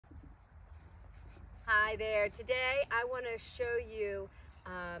Hi there. Today I want to show you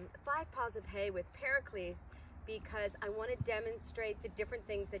 5 piles of hay with Pericles because I want to demonstrate the different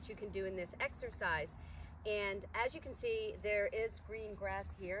things that you can do in this exercise. And as you can see, there is green grass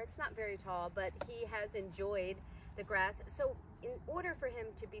here. It's not very tall, but he has enjoyed the grass. So in order for him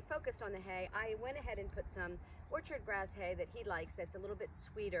to be focused on the hay, I went ahead and put some orchard grass hay that he likes that's a little bit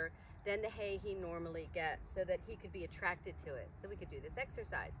sweeter than the hay he normally gets so that he could be attracted to it so we could do this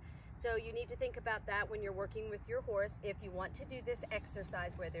exercise. So you need to think about that when you're working with your horse. If you want to do this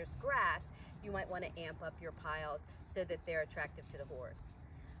exercise where there's grass, you might want to amp up your piles so that they're attractive to the horse.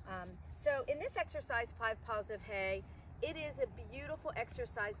 So in this exercise, 5 piles of hay, it is a beautiful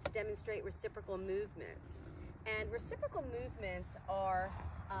exercise to demonstrate reciprocal movements. And reciprocal movements are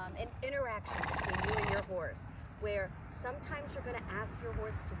an interaction between you and your horse, where sometimes you're going to ask your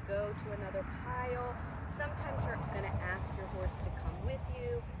horse to go to another pile, sometimes you're going to ask your horse to come with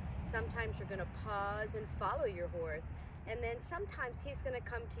you, sometimes you're going to pause and follow your horse, and then sometimes he's going to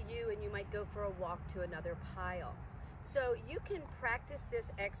come to you and you might go for a walk to another pile. So you can practice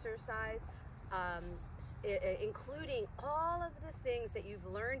this exercise including all of the things that you've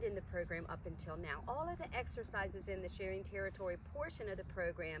learned in the program up until now. All of the exercises in the sharing territory portion of the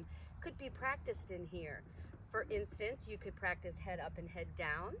program could be practiced in here. For instance, you could practice head up and head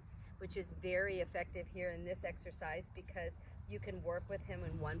down, which is very effective here in this exercise because you can work with him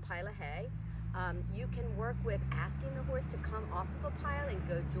in one pile of hay. You can work with asking the horse to come off of a pile and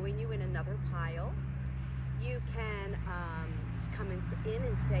go join you in another pile. You can come in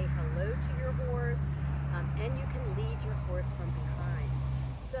and say hello to your horse, and you can lead your horse from behind.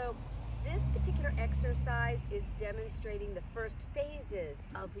 So this particular exercise is demonstrating the first phases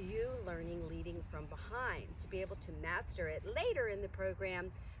of you learning leading from behind to be able to master it later in the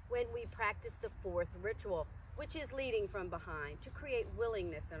program when we practice the 4th ritual, which is leading from behind, to create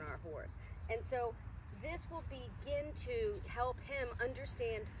willingness in our horse. And so this will begin to help him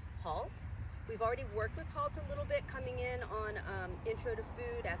understand halt. We've already worked with halt a little bit coming in on intro to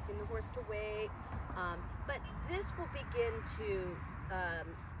food, asking the horse to wait, but this will begin to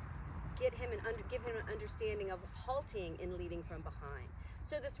give him an understanding of halting and leading from behind.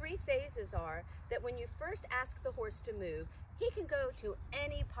 So the 3 phases are that when you first ask the horse to move, he can go to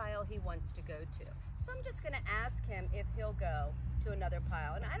any pile he wants to go to. So I'm just going to ask him if he'll go to another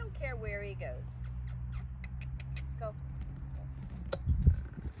pile, and I don't care where he goes. Go.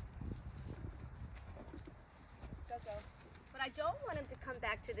 Go. But I don't want him to come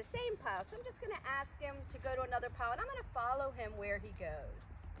back to the same pile, so I'm just going to ask him to go to another pile, and I'm going to follow him where he goes.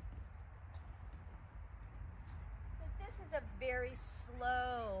 So this is a very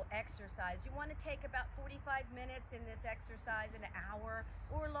slow exercise. You want to take about 45 minutes in this exercise, an hour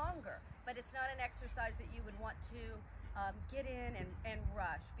or longer, but it's not an exercise that you would want to get in and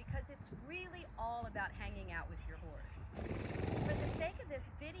rush, because it's really all about hanging out with your horse. For the sake of this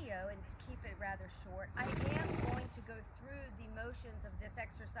video, and to keep it rather short, I am going to go through the motions of this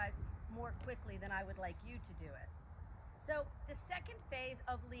exercise more quickly than I would like you to do it. So the second phase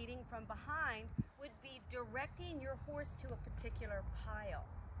of leading from behind would be directing your horse to a particular pile.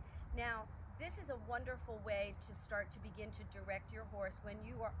 Now, this is a wonderful way to start to begin to direct your horse when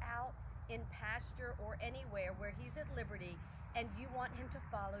you are out in pasture or anywhere where he's at liberty and you want him to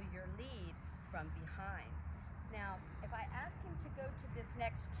follow your lead from behind. Now, if I ask him to go to this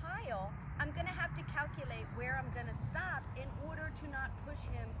next pile, I'm going to have to calculate where I'm going to stop in order to not push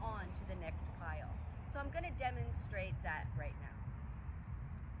him on to the next pile. So I'm going to demonstrate that right now.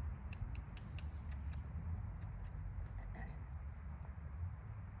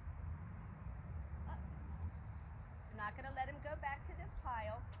 I'm not going to let him go back to this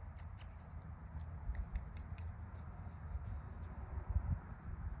pile.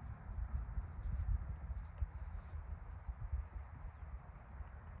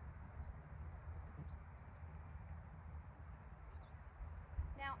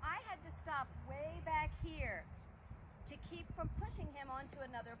 Now, I had to stop way back here to keep from pushing him onto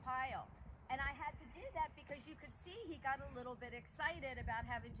another pile. And I had to do that because you could see he got a little bit excited about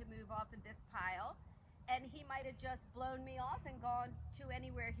having to move off of this pile, and he might have just blown me off and gone to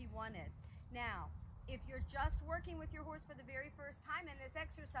anywhere he wanted. Now, if you're just working with your horse for the very first time in this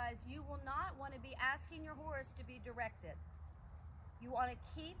exercise, you will not want to be asking your horse to be directed. You want to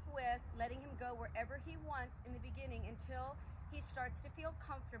keep with letting him go wherever he wants in the beginning until he starts to feel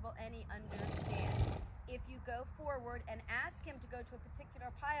comfortable and he understands. If you go forward and ask him to go to a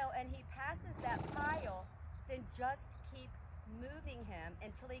particular pile and he passes that pile, then just keep moving him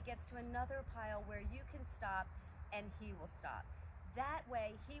until he gets to another pile where you can stop and he will stop. That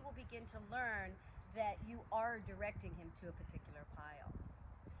way he will begin to learn that you are directing him to a particular pile.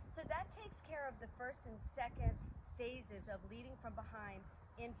 So So that takes care of the first and second phases of leading from behind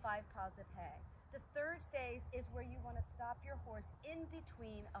in 5 piles of hay. The third phase is where you want to stop your horse in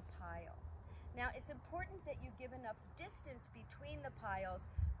between a pile. Now, it's important that you give enough distance between the piles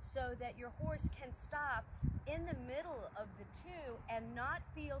so that your horse can stop in the middle of the two and not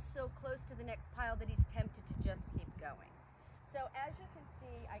feel so close to the next pile that he's tempted to just keep going. So as you can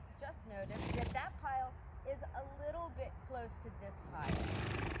see, I just noticed that that pile is a little bit close to this pile.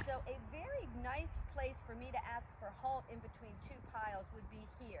 So a very nice place for me to ask for halt in between 2 piles would be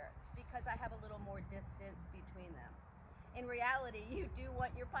here, because I have a little more distance between them. In reality, you do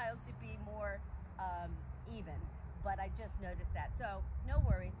want your piles to be more even, but I just noticed that. So no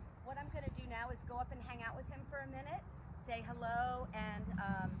worries. What I'm going to do now is go up and hang out with him for a minute, say hello, and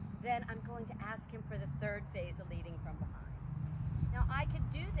then I'm going to ask him for the third phase of leading from behind. Now, I could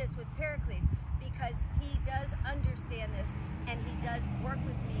do this with Pericles because he does understand this and he does work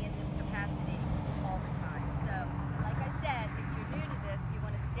with me in this capacity all the time. So, like I said, if you're new to this, you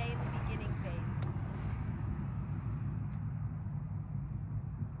want to stay in the beginning phase.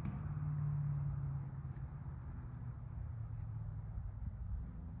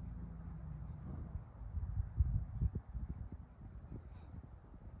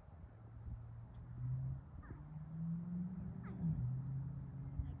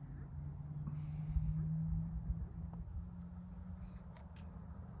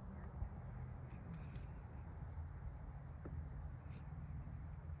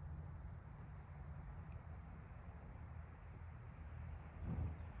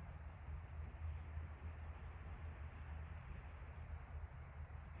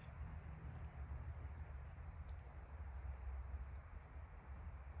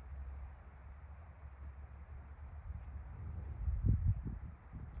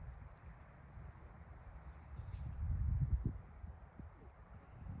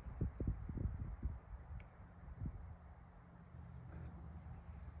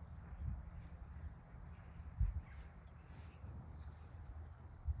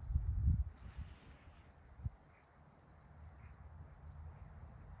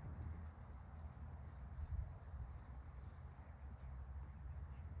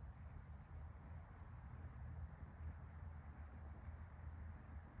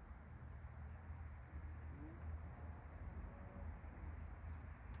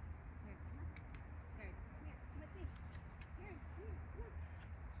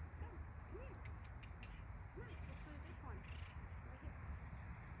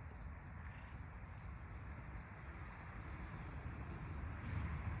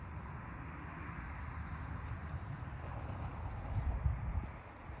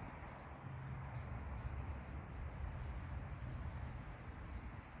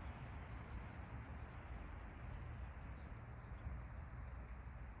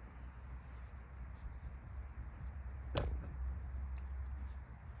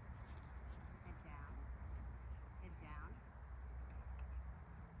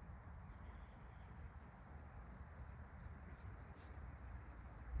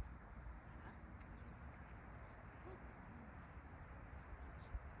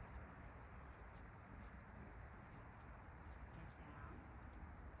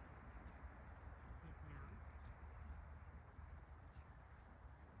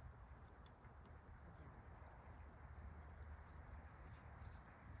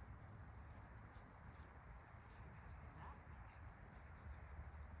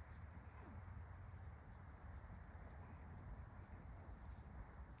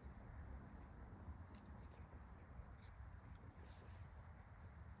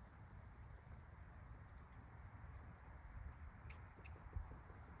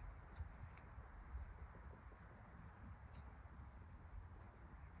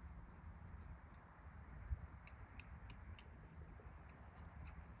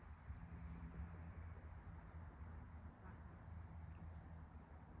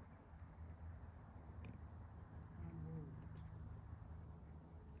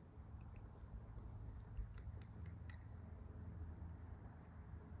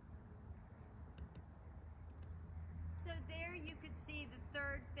 So there you could see the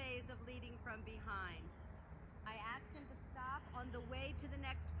third phase of leading from behind. I asked him to stop on the way to the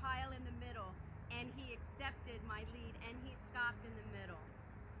next pile in the middle, and he accepted my lead and he stopped in the middle.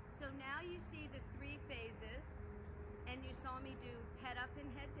 So now you see the 3 phases, and you saw me do head up and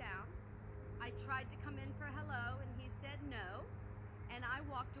head down. I tried to come in for hello and he said no, and I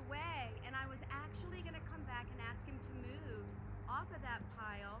walked away, and I was actually going to come back and ask him to move off of that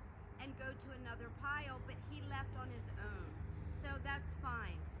pile and go to another pile, but he left on his own. So that's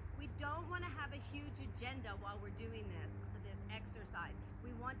fine. We don't want to have a huge agenda while we're doing this exercise. We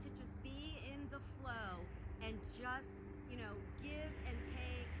want to just, give and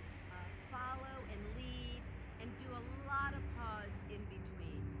take, follow and lead, and do a lot of pause in between.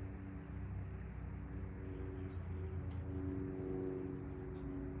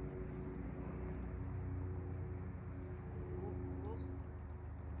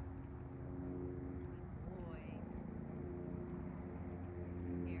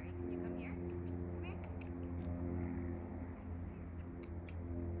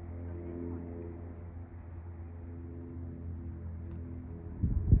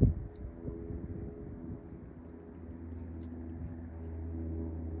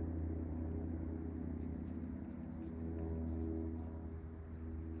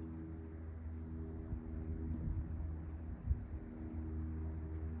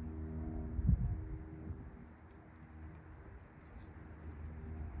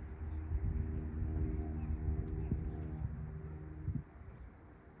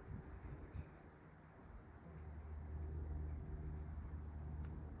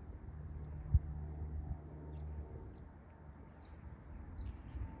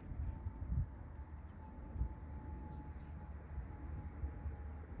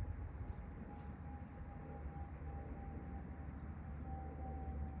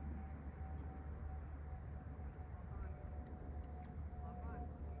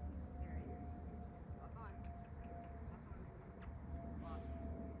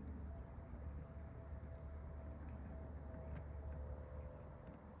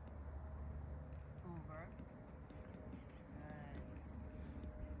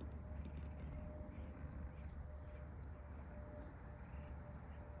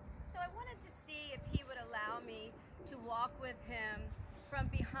 Me to walk with him from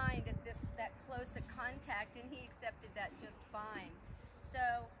behind at that close a contact, and he accepted that just fine. So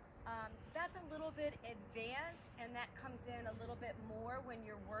that's a little bit advanced, and that comes in a little bit more when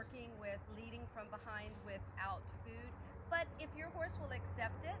you're working with leading from behind without food. But if your horse will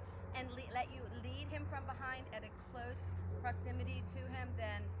accept it and let you lead him from behind at a close proximity to him,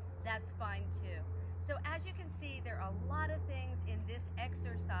 then that's fine too. So as you can see, there are a lot of things in this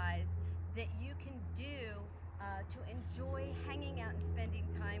exercise that you can do to enjoy hanging out and spending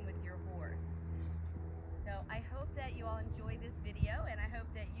time with your horse. So I hope that you all enjoy this video, and I hope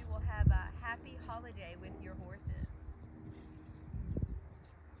that you will have a happy holiday with